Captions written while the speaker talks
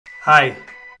Hi,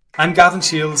 I'm Gavin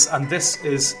Shields and this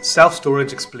is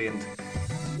Self-Storage Explained.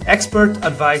 Expert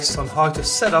advice on how to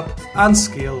set up and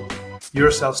scale your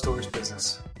self-storage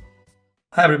business.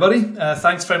 Hi everybody,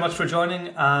 thanks very much for joining,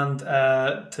 and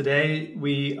today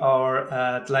we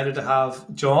are delighted to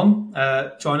have John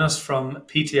join us from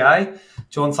PTI.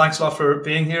 John, thanks a lot for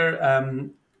being here.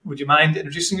 Would you mind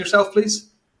introducing yourself,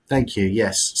 please? Thank you,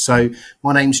 yes. So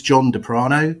my name's John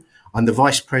DePrano. I'm the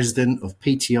Vice President of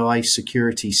PTI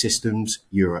Security Systems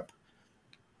Europe.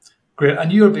 Great.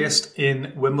 And you're based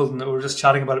in Wimbledon. We were just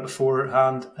chatting about it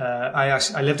beforehand.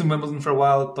 I lived in Wimbledon for a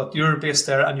while, but you're based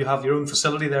there and you have your own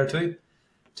facility there too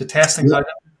to test things out.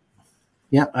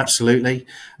 Yeah, absolutely.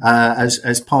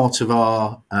 As part of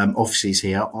our offices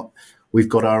here, we've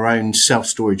got our own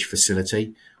self-storage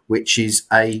facility, which is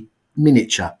a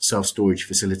miniature self-storage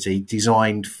facility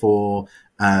designed for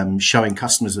showing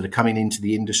customers that are coming into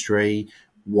the industry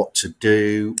what to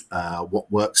do,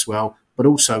 what works well. But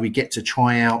also we get to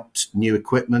try out new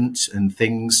equipment and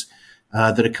things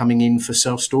that are coming in for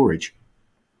self-storage.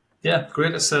 Yeah,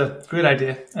 great. It's a great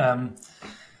idea. And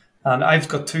I've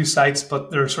got two sites, but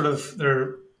they're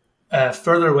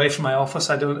further away from my office.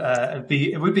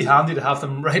 It would be handy to have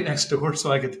them right next door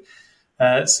so I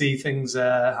could see things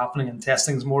happening and test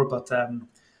things more. But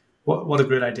what a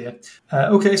great idea.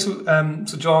 Okay, so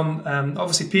John,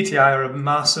 obviously PTI are a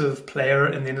massive player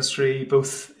in the industry,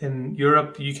 both in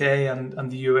Europe, UK,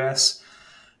 and the US.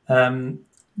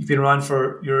 You've been around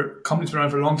your company's been around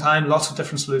for a long time, lots of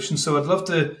different solutions. So I'd love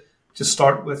to just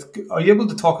start with, are you able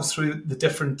to talk us through the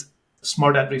different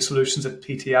smart entry solutions that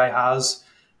PTI has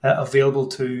available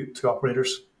to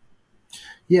operators?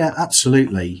 Yeah,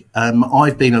 absolutely.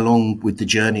 I've been along with the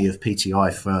journey of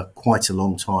PTI for quite a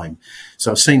long time. So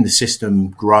I've seen the system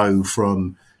grow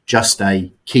from just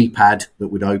a keypad that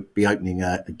would be opening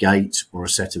a gate or a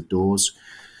set of doors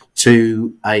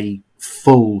to a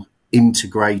full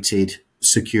integrated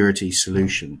security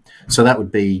solution. So that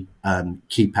would be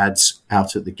keypads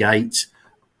out at the gate,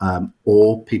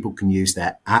 or people can use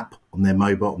their app on their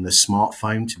mobile, on their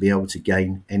smartphone to be able to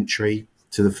gain entry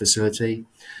to the facility.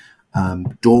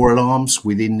 Door alarms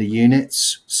within the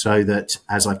units so that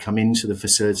as I come into the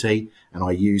facility and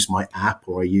I use my app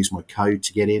or I use my code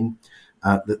to get in,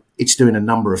 that it's doing a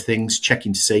number of things,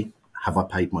 checking to see, have I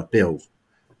paid my bill?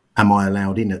 Am I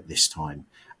allowed in at this time?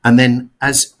 And then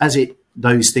as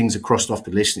those things are crossed off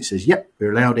the list and it says, yep,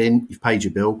 you're allowed in, you've paid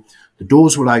your bill, the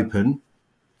doors will open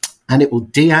and it will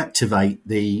deactivate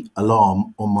the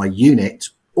alarm on my unit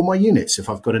or my units if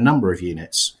I've got a number of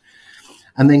units.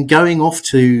 And then going off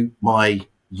to my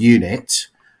unit,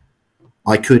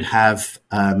 I could have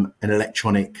an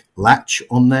electronic latch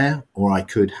on there, or I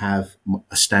could have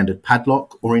a standard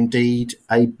padlock, or indeed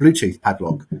a Bluetooth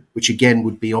padlock, which again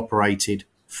would be operated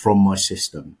from my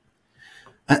system.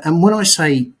 And when I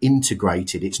say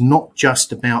integrated, it's not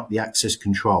just about the access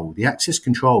control. The access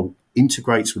control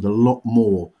integrates with a lot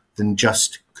more than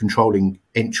just controlling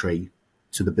entry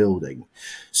to the building.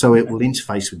 So it will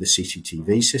interface with the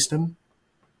CCTV system.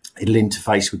 It'll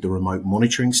interface with the remote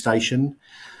monitoring station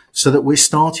so that we're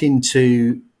starting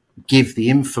to give the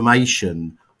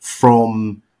information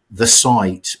from the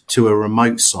site to a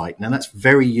remote site. Now, that's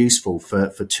very useful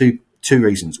for two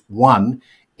reasons. One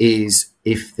is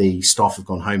if the staff have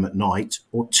gone home at night,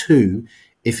 or two,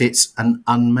 if it's an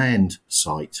unmanned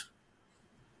site.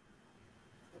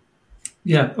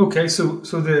 Yeah. Okay. So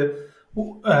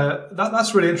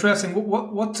that's really interesting.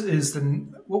 What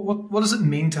does it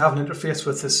mean to have an interface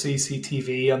with the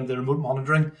CCTV and the remote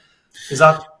monitoring? Is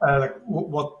that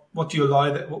what do you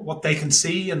allow what they can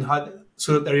see and how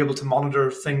so that they're able to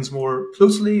monitor things more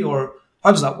closely, or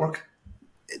how does that work?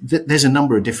 There's a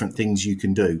number of different things you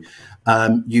can do.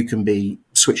 You can be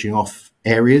switching off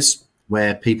areas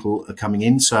where people are coming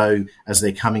in. So as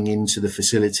they're coming into the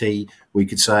facility, we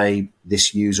could say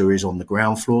this user is on the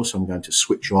ground floor. So I'm going to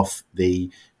switch off the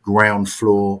ground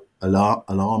floor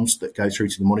alarms that go through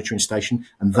to the monitoring station.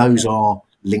 And those are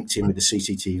linked in with the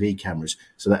CCTV cameras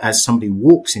so that as somebody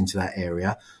walks into that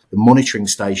area, the monitoring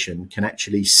station can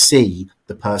actually see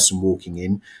the person walking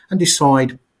in and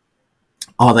decide,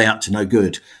 are they up to no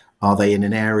good? Are they in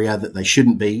an area that they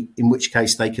shouldn't be? In which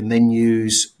case they can then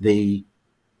use the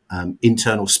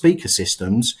internal speaker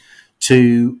systems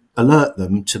to alert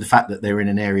them to the fact that they're in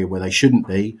an area where they shouldn't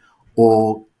be,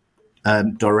 or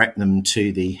direct them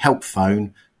to the help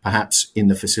phone, perhaps in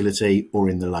the facility or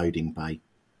in the loading bay.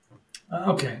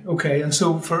 Okay. And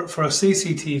so for a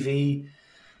CCTV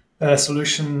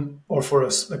solution, or for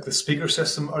like the speaker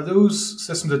system, are those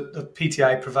systems that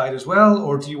PTI provide as well,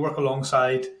 or do you work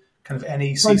alongside kind of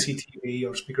any CCTV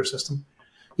or speaker system?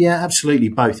 Yeah, absolutely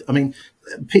both. I mean,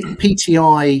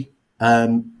 PTI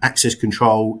access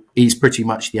control is pretty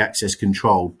much the access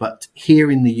control. But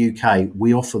here in the UK,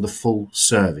 we offer the full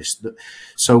service.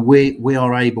 So we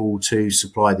are able to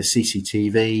supply the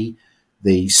CCTV,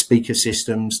 the speaker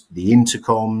systems, the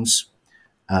intercoms,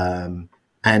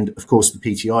 and of course the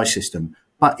PTI system.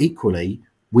 But equally,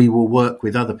 we will work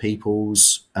with other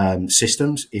people's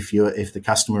systems. If the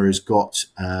customer has got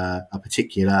a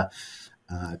particular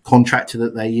contractor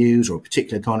that they use or a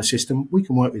particular kind of system, we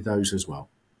can work with those as well.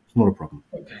 It's not a problem.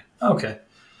 Okay.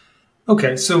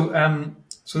 So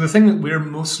the thing that we're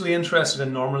mostly interested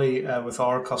in normally with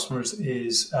our customers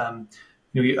is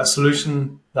a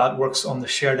solution that works on the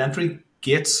shared entry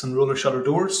gates and roller shutter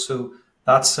doors. So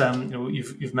that's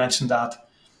you've mentioned that,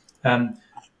 and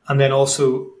then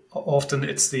also often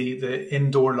it's the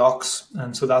indoor locks,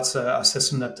 and so that's a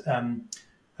system that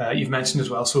you've mentioned as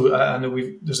well. So I know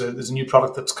there's a new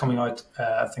product that's coming out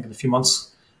I think in a few months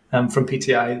from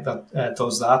PTI that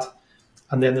does that.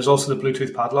 And then there's also the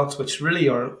Bluetooth padlocks, which really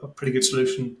are a pretty good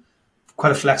solution,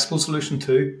 quite a flexible solution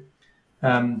too.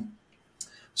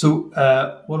 So what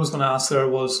I was going to ask there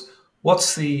was,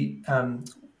 what's the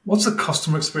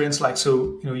customer experience like?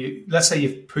 So let's say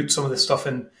you've put some of this stuff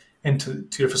into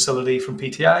your facility from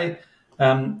PTI.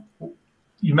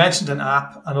 You mentioned an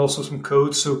app and also some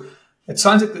code. So it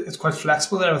sounds like it's quite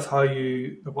flexible there with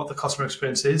what the customer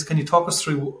experience is. Can you talk us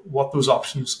through what those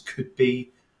options could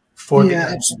be for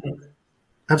the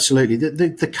Absolutely.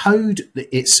 The code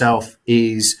itself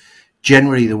is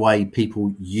generally the way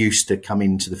people used to come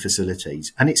into the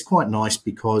facilities. And it's quite nice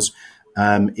because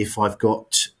if I've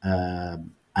got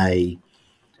a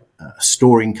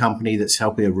storing company that's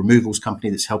helping, a removals company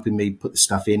that's helping me put the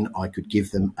stuff in, I could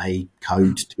give them a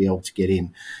code to be able to get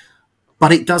in.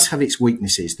 But it does have its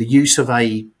weaknesses. The use of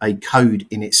a code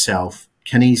in itself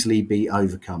can easily be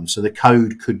overcome. So the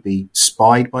code could be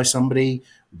spied by somebody,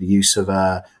 the use of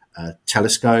a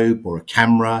telescope or a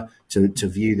camera to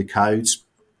view the codes.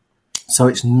 So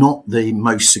it's not the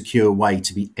most secure way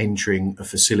to be entering a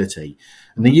facility.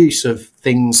 And the use of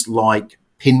things like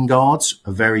pin guards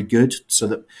are very good, so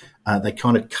that they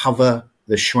kind of cover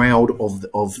the shroud of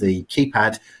the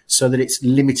keypad so that it's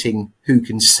limiting who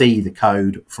can see the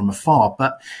code from afar.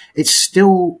 But it's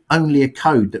still only a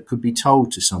code that could be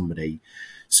told to somebody.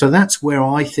 So that's where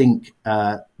I think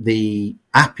the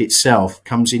app itself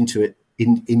comes into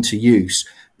use,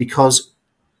 because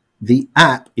the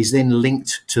app is then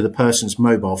linked to the person's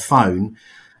mobile phone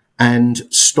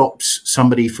and stops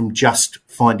somebody from just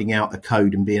finding out a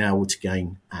code and being able to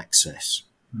gain access.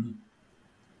 Mm-hmm.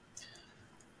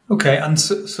 Okay, and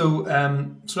so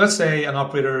let's say an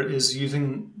operator is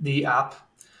using the app.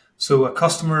 So a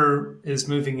customer is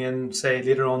moving in, say,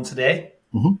 later on today.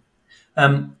 Mm-hmm.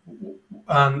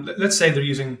 And let's say they're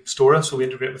using Stora, so we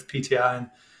integrate with PTI.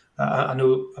 And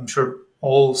I'm sure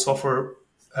all software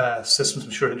systems,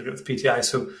 integrate with PTI.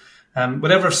 So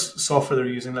whatever software they're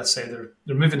using, let's say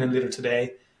they're moving in later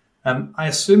today. I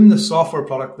assume the software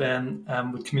product then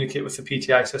would communicate with the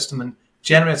PTI system and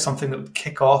generate something that would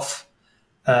kick off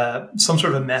some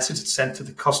sort of a message that's sent to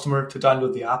the customer to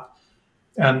download the app.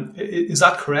 Is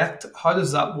that correct? How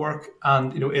does that work?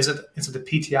 And is it a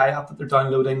PTI app that they're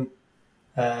downloading?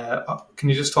 Can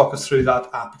you just talk us through that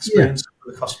app experience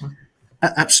for the customer?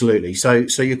 Absolutely. So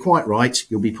you're quite right.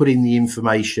 You'll be putting the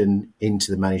information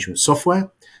into the management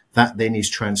software. That then is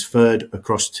transferred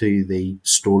across to the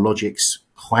StoreLogix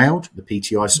cloud, the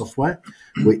PTI software,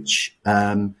 which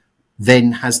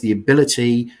then has the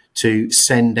ability to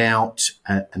send out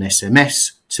an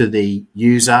SMS to the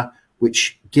user,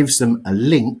 which gives them a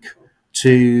link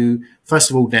to, first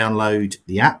of all, download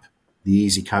the app, the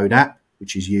EasyCode app,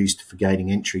 which is used for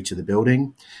gaining entry to the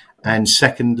building. And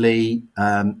secondly,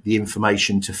 the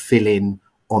information to fill in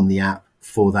on the app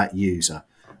for that user.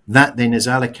 That then is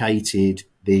allocated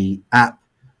the app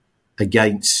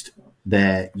against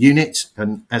their unit,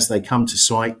 and as they come to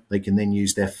site, they can then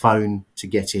use their phone to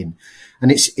get in.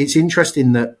 And it's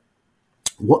interesting that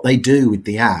what they do with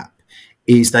the app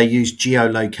is they use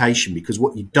geolocation, because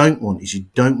what you don't want is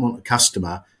a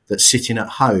customer that's sitting at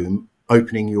home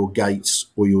opening your gates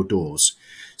or your doors.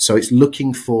 So it's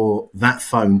looking for that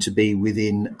phone to be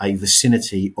within a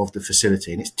vicinity of the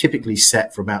facility, and it's typically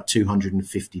set for about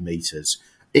 250 meters.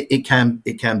 It can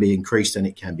be increased and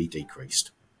it can be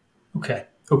decreased. Okay.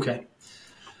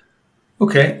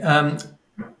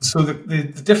 So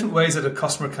the different ways that a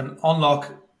customer can unlock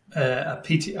a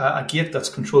gate that's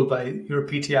controlled by your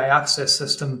PTI access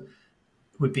system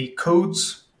would be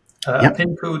codes, a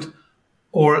PIN code,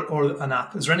 or an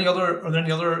app. Are there any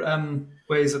other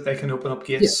ways that they can open up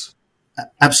gates? Yeah,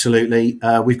 absolutely.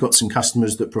 We've got some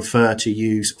customers that prefer to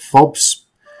use fobs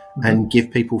and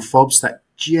give people fobs. That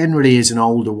generally is an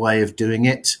older way of doing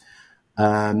it.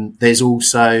 There's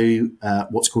also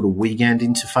what's called a weekend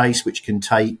interface, which can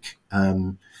take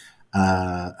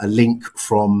a link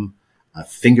from a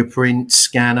fingerprint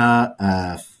scanner,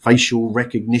 a facial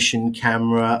recognition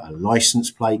camera, a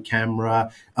license plate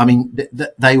camera. I mean,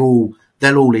 they'll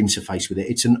all interface with it.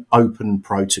 It's an open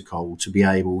protocol to be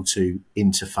able to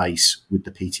interface with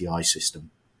the PTI system.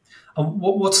 And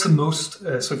what's the most?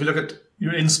 So if you look at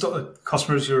your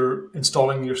customers you're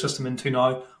installing your system into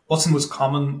now, what's the most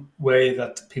common way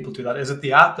that people do that? Is it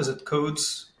the app? Is it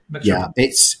codes? Mixture? Yeah,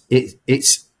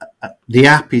 it's the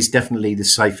app is definitely the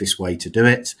safest way to do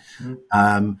it.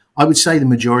 Mm-hmm. I would say the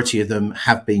majority of them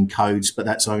have been codes, but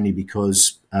that's only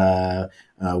because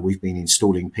we've been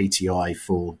installing PTI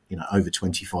for over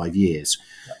 25 years.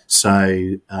 Yeah.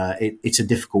 So it's a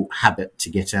difficult habit to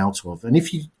get out of. And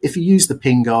if you use the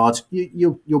pin guard,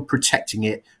 you're protecting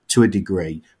it to a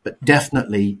degree, but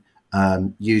definitely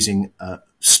using a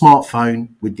smartphone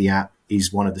with the app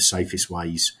is one of the safest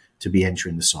ways to be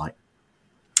entering the site.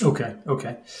 Okay.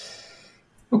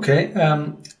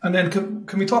 And then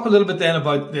can we talk a little bit then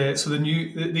about these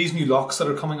new locks that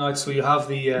are coming out? So you have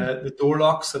the door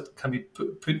locks that can be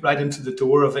put right into the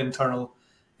door of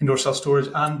indoor self-storage,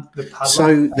 and the padlock.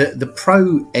 So the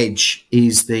Pro Edge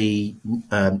is the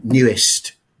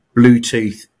newest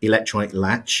Bluetooth electronic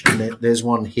latch, and there's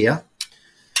one here.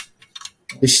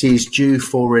 This is due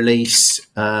for release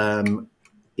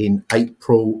in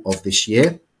April of this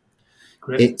year.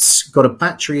 Great. It's got a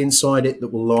battery inside it that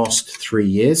will last 3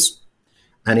 years,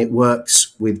 and it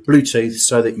works with Bluetooth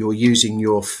so that you're using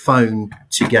your phone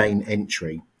to gain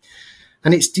entry.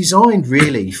 And it's designed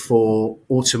really for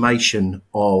automation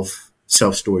of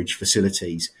self-storage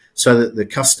facilities so that the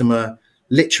customer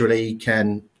literally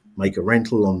can make a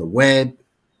rental on the web,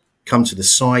 come to the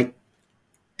site,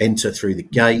 enter through the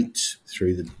gate,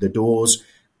 through the doors,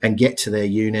 and get to their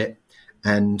unit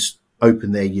and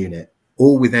open their unit,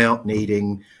 all without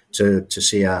needing to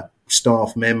see a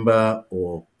staff member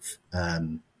or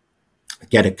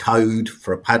get a code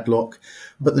for a padlock.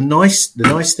 But the nice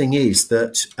thing is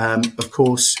that, of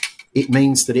course, it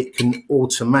means that it can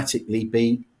automatically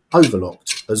be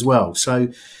overlocked as well. So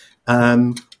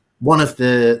one of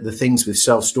the things with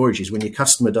self-storage is when your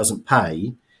customer doesn't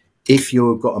pay, if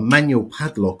you've got a manual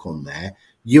padlock on there,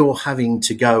 you're having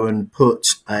to go and put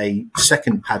a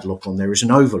second padlock on there as an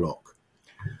overlock.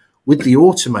 With the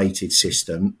automated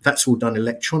system, that's all done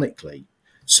electronically.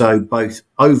 So both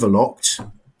overlocked,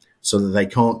 so that they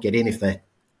can't get in if they're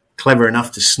clever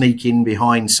enough to sneak in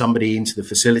behind somebody into the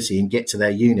facility and get to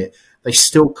their unit, they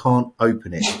still can't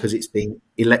open it because it's been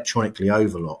electronically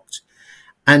overlocked.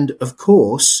 And of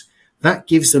course, that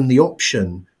gives them the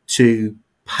option to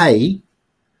pay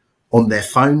on their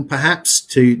phone, perhaps,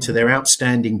 to their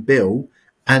outstanding bill,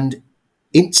 and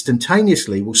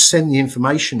instantaneously will send the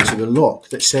information to the lock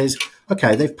that says,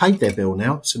 okay, they've paid their bill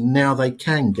now, so now they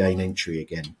can gain entry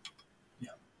again.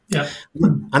 Yeah.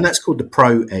 And that's called the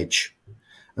Pro Edge.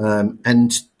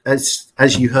 And as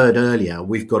you heard earlier,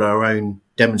 we've got our own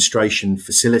demonstration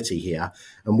facility here,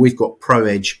 and we've got Pro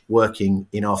Edge working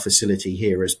in our facility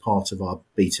here as part of our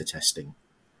beta testing.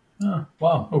 Oh,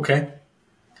 wow. Okay.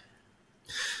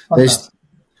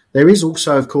 There is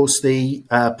also, of course, the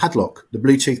padlock, the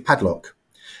Bluetooth padlock.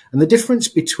 And the difference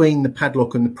between the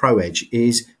padlock and the Pro Edge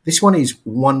is this one is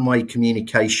one-way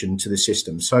communication to the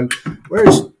system. So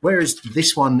whereas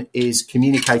this one is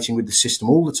communicating with the system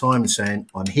all the time and saying,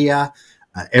 I'm here,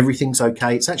 everything's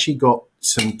okay. It's actually got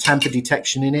some tamper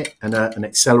detection in it and an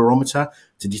accelerometer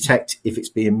to detect if it's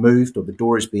being moved or the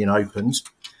door is being opened.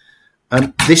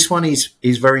 This one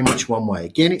is very much one way.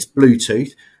 Again, it's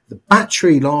Bluetooth. The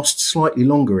battery lasts slightly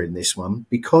longer in this one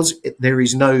because there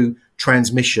is no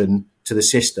transmission to the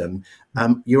system.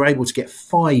 You're able to get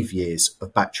 5 years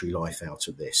of battery life out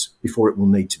of this before it will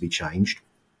need to be changed.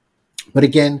 But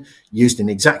again, used in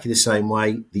exactly the same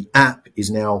way, the app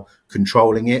is now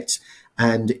controlling it.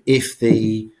 And if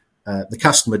the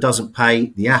customer doesn't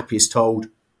pay, the app is told,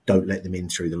 don't let them in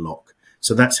through the lock.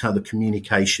 So that's how the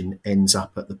communication ends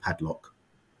up at the padlock.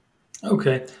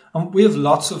 Okay, we have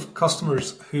lots of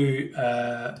customers who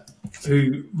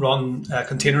run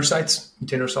container sites,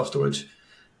 container self-storage.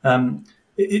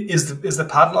 Is the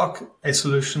padlock a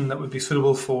solution that would be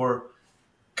suitable for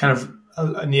kind of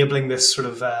enabling this sort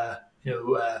of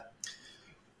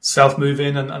self move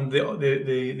in and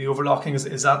the overlocking?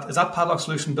 Is that padlock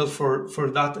solution built for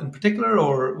that in particular,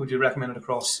 or would you recommend it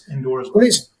across indoors? Well,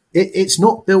 it's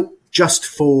not built just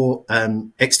for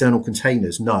external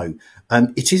containers. No,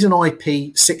 it is an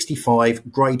IP65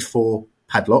 grade 4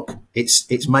 padlock.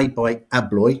 It's made by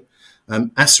Abloy.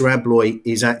 Assa Abloy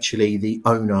is actually the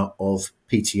owner of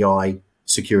PTI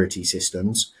security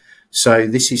systems. So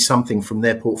this is something from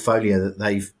their portfolio that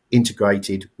they've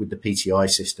integrated with the PTI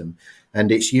system,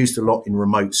 and it's used a lot in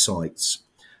remote sites.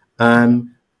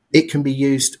 It can be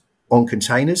used on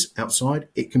containers outside.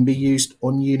 It can be used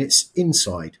on units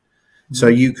inside. Mm-hmm. So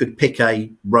you could pick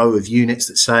a row of units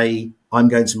that say, I'm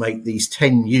going to make these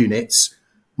 10 units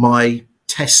my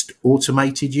test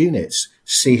automated units,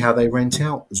 see how they rent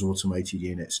out as automated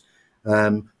units,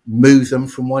 move them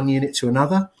from one unit to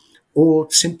another,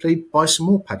 or simply buy some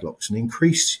more padlocks and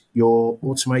increase your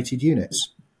automated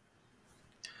units.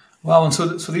 Wow, and so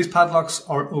these padlocks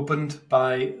are opened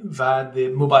via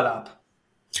the mobile app.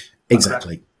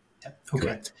 Exactly. Yeah. Okay.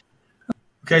 Correct.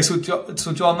 Okay, so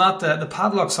John, that the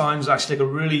padlock sounds actually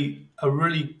like a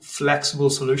really flexible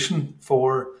solution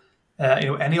for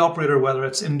any operator, whether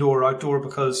it's indoor or outdoor.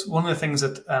 Because one of the things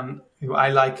that I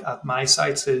like at my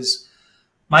sites is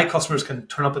my customers can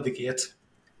turn up at the gate,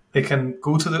 they can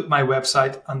go to my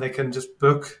website, and they can just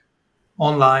book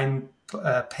online,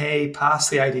 pay, pass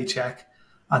the ID check,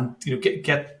 and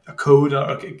get a code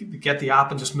or get the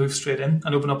app and just move straight in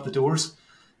and open up the doors.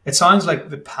 It sounds like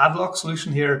the padlock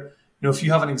solution here, if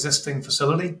you have an existing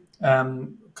facility,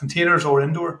 containers or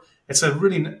indoor, it's a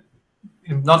really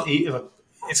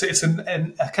it's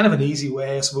a kind of an easy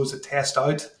way, I suppose, to test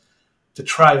out, to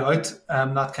try out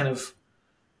that kind of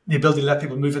the ability to let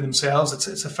people move in themselves.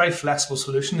 It's a very flexible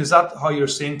solution. Is that how you're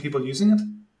seeing people using it?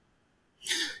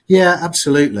 Yeah,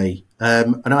 absolutely.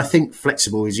 And I think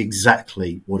flexible is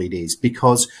exactly what it is,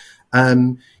 because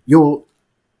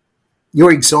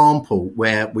your example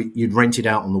where you'd rent it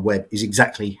out on the web is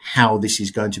exactly how this is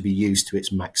going to be used to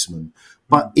its maximum.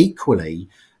 But equally,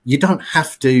 you don't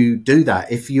have to do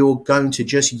that. If you're going to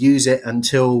just use it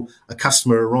until a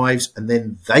customer arrives and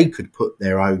then they could put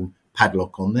their own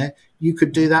padlock on there, you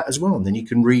could do that as well. And then you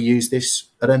can reuse this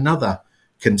at another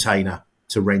container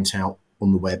to rent out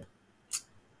on the web.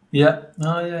 Yeah.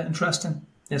 Oh, yeah. Interesting.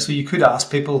 Yeah. So you could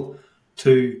ask people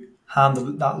to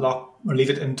hand that lock or leave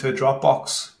it into a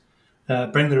Dropbox.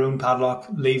 Bring their own padlock,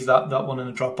 leave that one in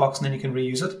a Dropbox, and then you can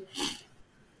reuse it.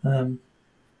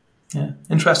 Yeah,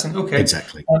 interesting. Okay,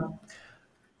 exactly.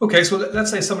 Okay, so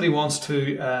let's say somebody wants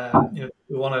to,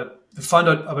 they find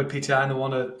out about PTI and they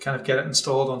want to kind of get it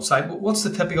installed on site. What's the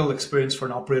typical experience for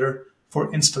an operator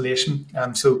for installation?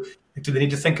 So do they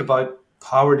need to think about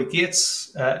power to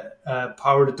gates,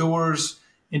 power to doors,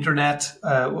 internet?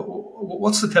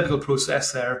 What's the typical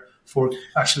process there for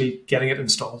actually getting it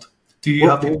installed? Do you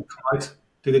have people come out?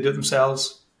 Do they do it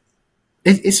themselves?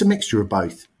 It's a mixture of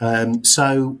both.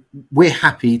 So we're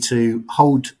happy to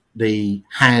hold the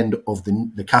hand of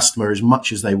the customer as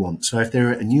much as they want. So if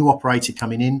they're a new operator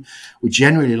coming in, we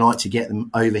generally like to get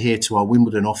them over here to our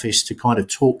Wimbledon office to kind of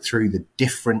talk through the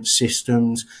different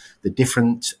systems, the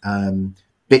different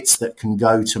bits that can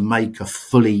go to make a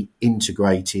fully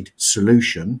integrated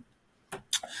solution.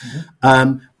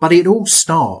 Mm-hmm. But it all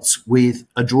starts with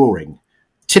a drawing.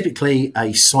 Typically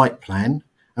a site plan,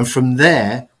 and from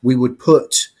there we would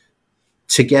put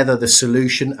together the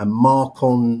solution and mark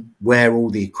on where all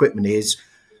the equipment is,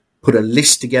 put a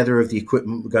list together of the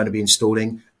equipment we're going to be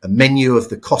installing, a menu of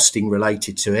the costing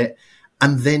related to it,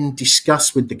 and then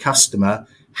discuss with the customer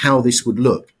how this would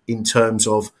look in terms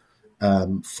of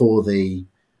for the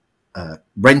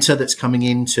renter that's coming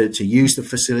in to use the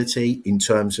facility, in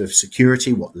terms of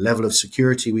security, what level of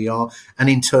security we are, and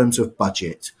in terms of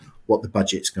budget, what the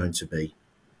budget's going to be.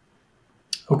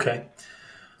 Okay,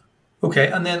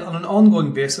 and then on an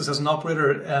ongoing basis as an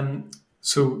operator,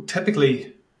 so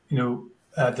typically,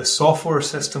 the software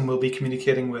system will be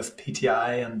communicating with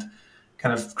PTI and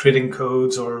kind of creating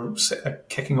codes or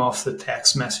kicking off the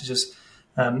text messages.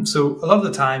 So a lot of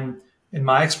the time, in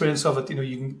my experience of it,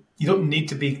 you don't need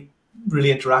to be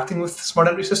really interacting with the smart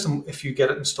entry system if you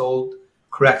get it installed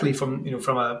correctly from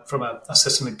a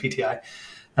system like PTI.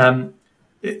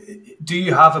 Do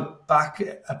you have a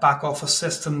back office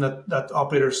system that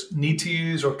operators need to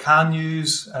use or can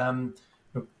use?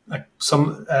 Like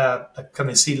can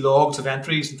they see logs of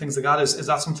entries and things like that? Is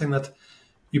that something that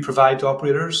you provide to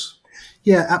operators?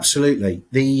 Yeah, absolutely.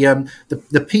 The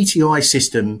PTI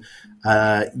system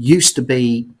used to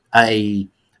be a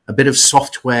bit of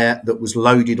software that was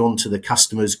loaded onto the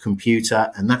customer's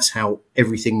computer, and that's how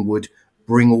everything would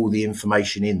bring all the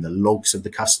information in, the logs of the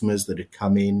customers that had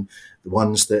come in, the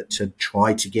ones that had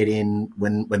tried to get in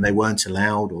when they weren't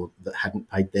allowed or that hadn't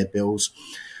paid their bills.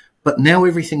 But now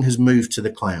everything has moved to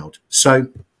the cloud. So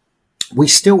we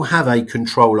still have a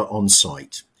controller on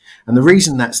site. And the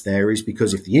reason that's there is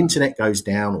because if the internet goes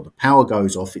down or the power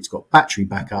goes off, it's got battery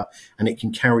backup and it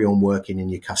can carry on working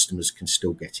and your customers can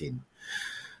still get in.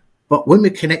 But when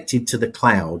we're connected to the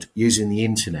cloud using the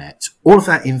internet, all of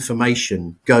that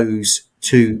information goes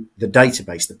to the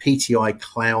database, the PTI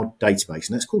cloud database,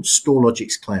 and that's called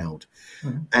StoreLogix Cloud.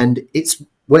 Mm-hmm. And it's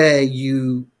where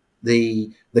the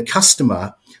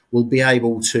customer will be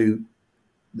able to,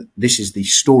 this is the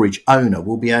storage owner,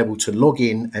 will be able to log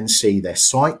in and see their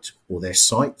site or their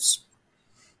sites.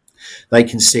 They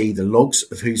can see the logs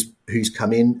of who's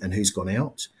come in and who's gone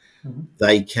out. Mm-hmm.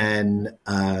 They can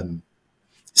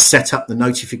set up the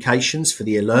notifications for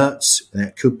the alerts. And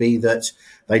it could be that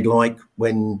they'd like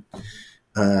when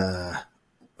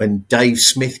Dave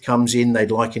Smith comes in,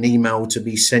 they'd like an email to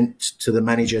be sent to the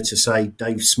manager to say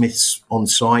Dave Smith's on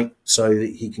site so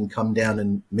that he can come down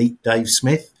and meet Dave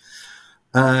Smith.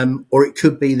 Or it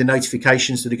could be the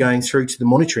notifications that are going through to the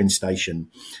monitoring station.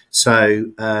 So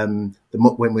when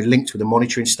we're linked with the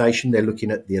monitoring station, they're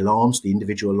looking at the alarms, the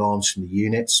individual alarms from the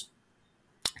units.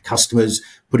 Customers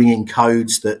putting in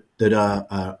codes that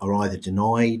are either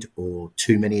denied or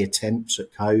too many attempts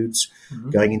at codes,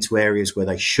 mm-hmm. going into areas where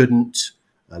they shouldn't,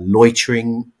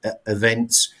 loitering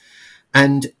events.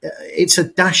 And it's a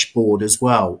dashboard as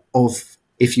well of,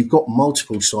 if you've got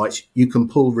multiple sites, you can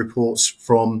pull reports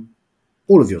from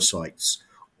all of your sites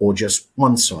or just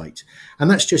one site. And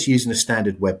that's just using a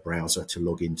standard web browser to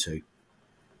log into.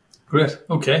 Great.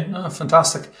 Okay. Oh,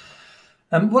 fantastic.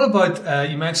 What about,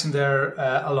 you mentioned there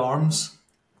alarms.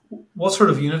 What sort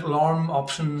of unit alarm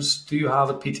options do you have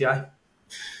at PTI?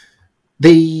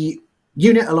 The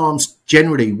unit alarms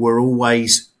generally were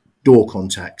always door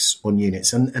contacts on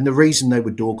units. And the reason they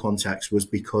were door contacts was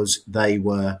because they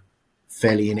were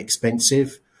fairly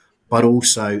inexpensive, but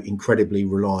also incredibly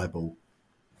reliable.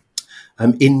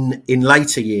 In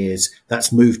later years,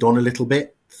 that's moved on a little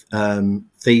bit.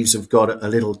 Thieves have got a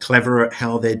little cleverer at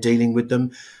how they're dealing with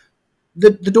them.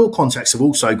 The door contacts have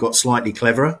also got slightly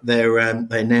cleverer.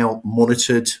 They're now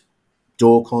monitored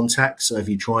door contacts. So if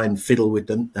you try and fiddle with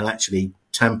them, they'll actually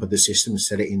tamper the system and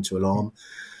set it into alarm.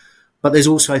 But there's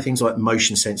also things like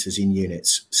motion sensors in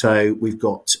units. So we've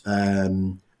got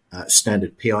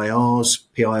standard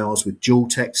PIRs with dual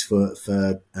text for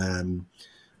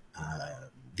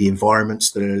the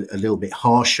environments that are a little bit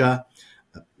harsher.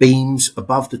 Beams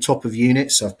above the top of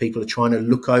units. So if people are trying to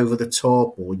look over the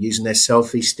top or using their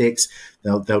selfie sticks,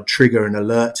 they'll trigger an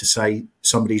alert to say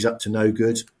somebody's up to no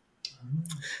good.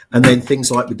 And then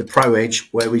things like with the Pro Edge,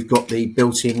 where we've got the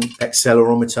built-in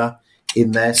accelerometer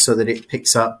in there so that it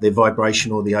picks up the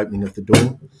vibration or the opening of the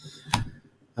door.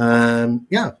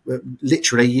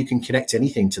 Literally you can connect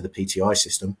anything to the PTI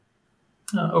system.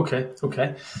 Okay.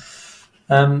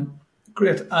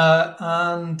 Great.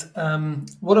 And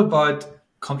what about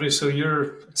countries? So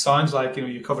it sounds like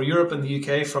you cover Europe and the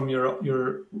UK from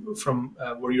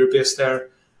where you're based there.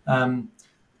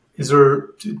 Is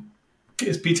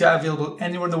PTI available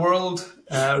anywhere in the world?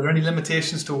 Are there any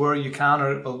limitations to where you can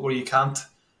or where you can't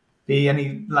be?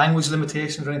 Any language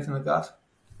limitations or anything like that?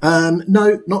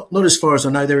 No, not as far as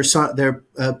I know. There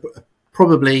are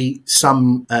probably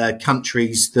some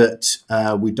countries that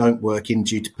we don't work in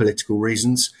due to political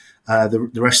reasons. The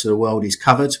rest of the world is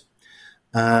covered.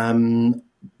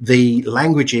 The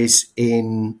languages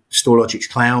in StoreLogix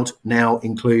Cloud now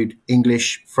include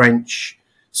English, French,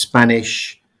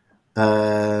 Spanish,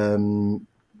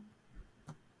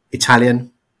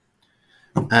 Italian,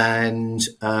 and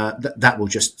that will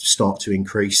just start to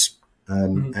increase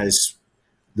as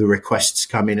the requests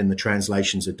come in and the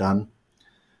translations are done.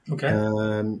 Okay.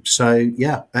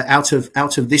 Out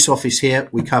of this office here,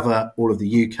 we cover all of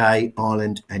the UK,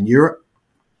 Ireland, and Europe,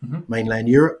 mainland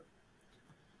Europe.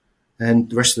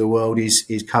 And the rest of the world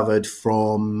is covered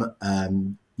from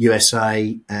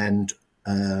USA and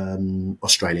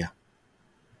Australia.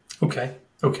 Okay.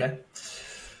 Well,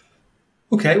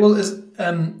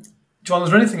 John,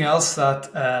 is there anything else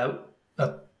that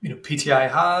PTI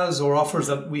has or offers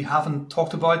that we haven't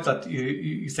talked about that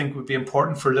you think would be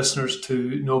important for listeners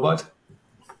to know about?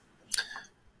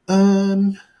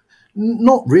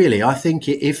 Not really. I think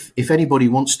if anybody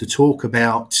wants to talk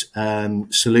about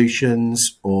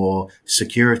solutions or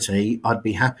security, I'd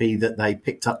be happy that they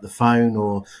picked up the phone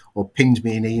or pinged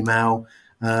me an email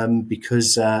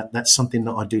because that's something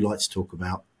that I do like to talk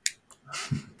about.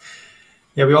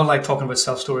 Yeah, we all like talking about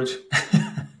self-storage.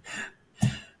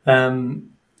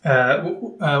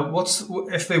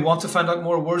 If they want to find out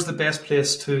more, where's the best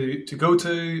place to go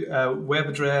to? Web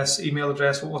address, email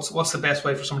address? What's the best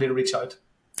way for somebody to reach out?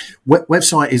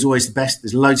 Website is always the best.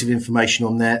 There's loads of information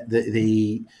on there.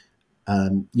 The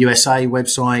USA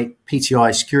website,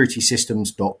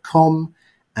 ptisecuritysystems.com,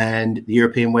 and the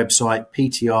European website,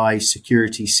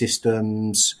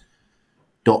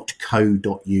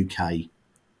 ptisecuritysystems.co.uk.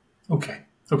 Okay.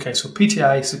 Okay, so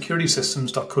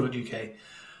ptisecuritysystems.co.uk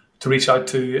to reach out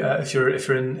to if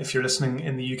you're listening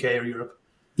in the UK or Europe.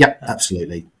 Yeah,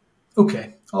 absolutely.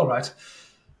 Okay, all right.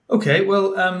 Okay,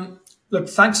 well, look,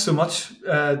 thanks so much,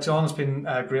 John. It's been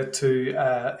great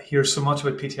to hear so much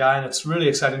about PTI, and it's really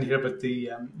exciting to hear about the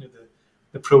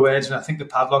Pro Edge, and I think the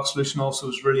padlock solution also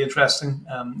is really interesting.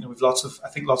 We've lots of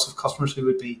customers who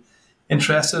would be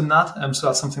interested in that, so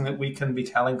that's something that we can be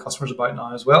telling customers about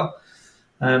now as well.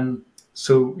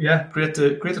 So yeah, great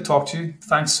to talk to you.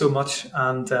 Thanks so much,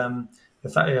 and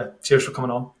cheers for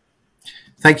coming on.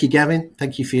 Thank you, Gavin.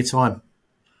 Thank you for your time.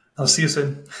 I'll see you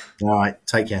soon. All right,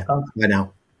 take care. Bye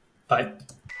now. Bye.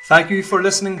 Thank you for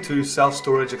listening to Self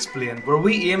Storage Explained, where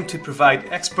we aim to provide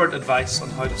expert advice on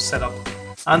how to set up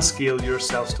and scale your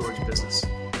self-storage business.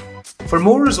 For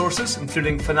more resources,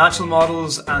 including financial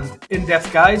models and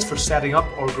in-depth guides for setting up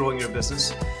or growing your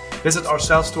business, visit our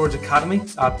Self-Storage Academy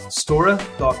at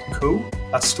stora.co,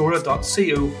 that's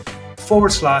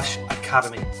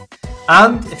stora.co/academy.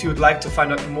 And if you would like to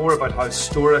find out more about how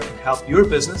Stora can help your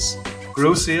business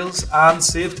grow sales and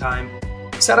save time,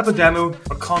 set up a demo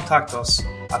or contact us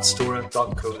at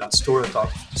stora.co, that's stora.co.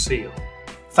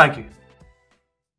 Thank you.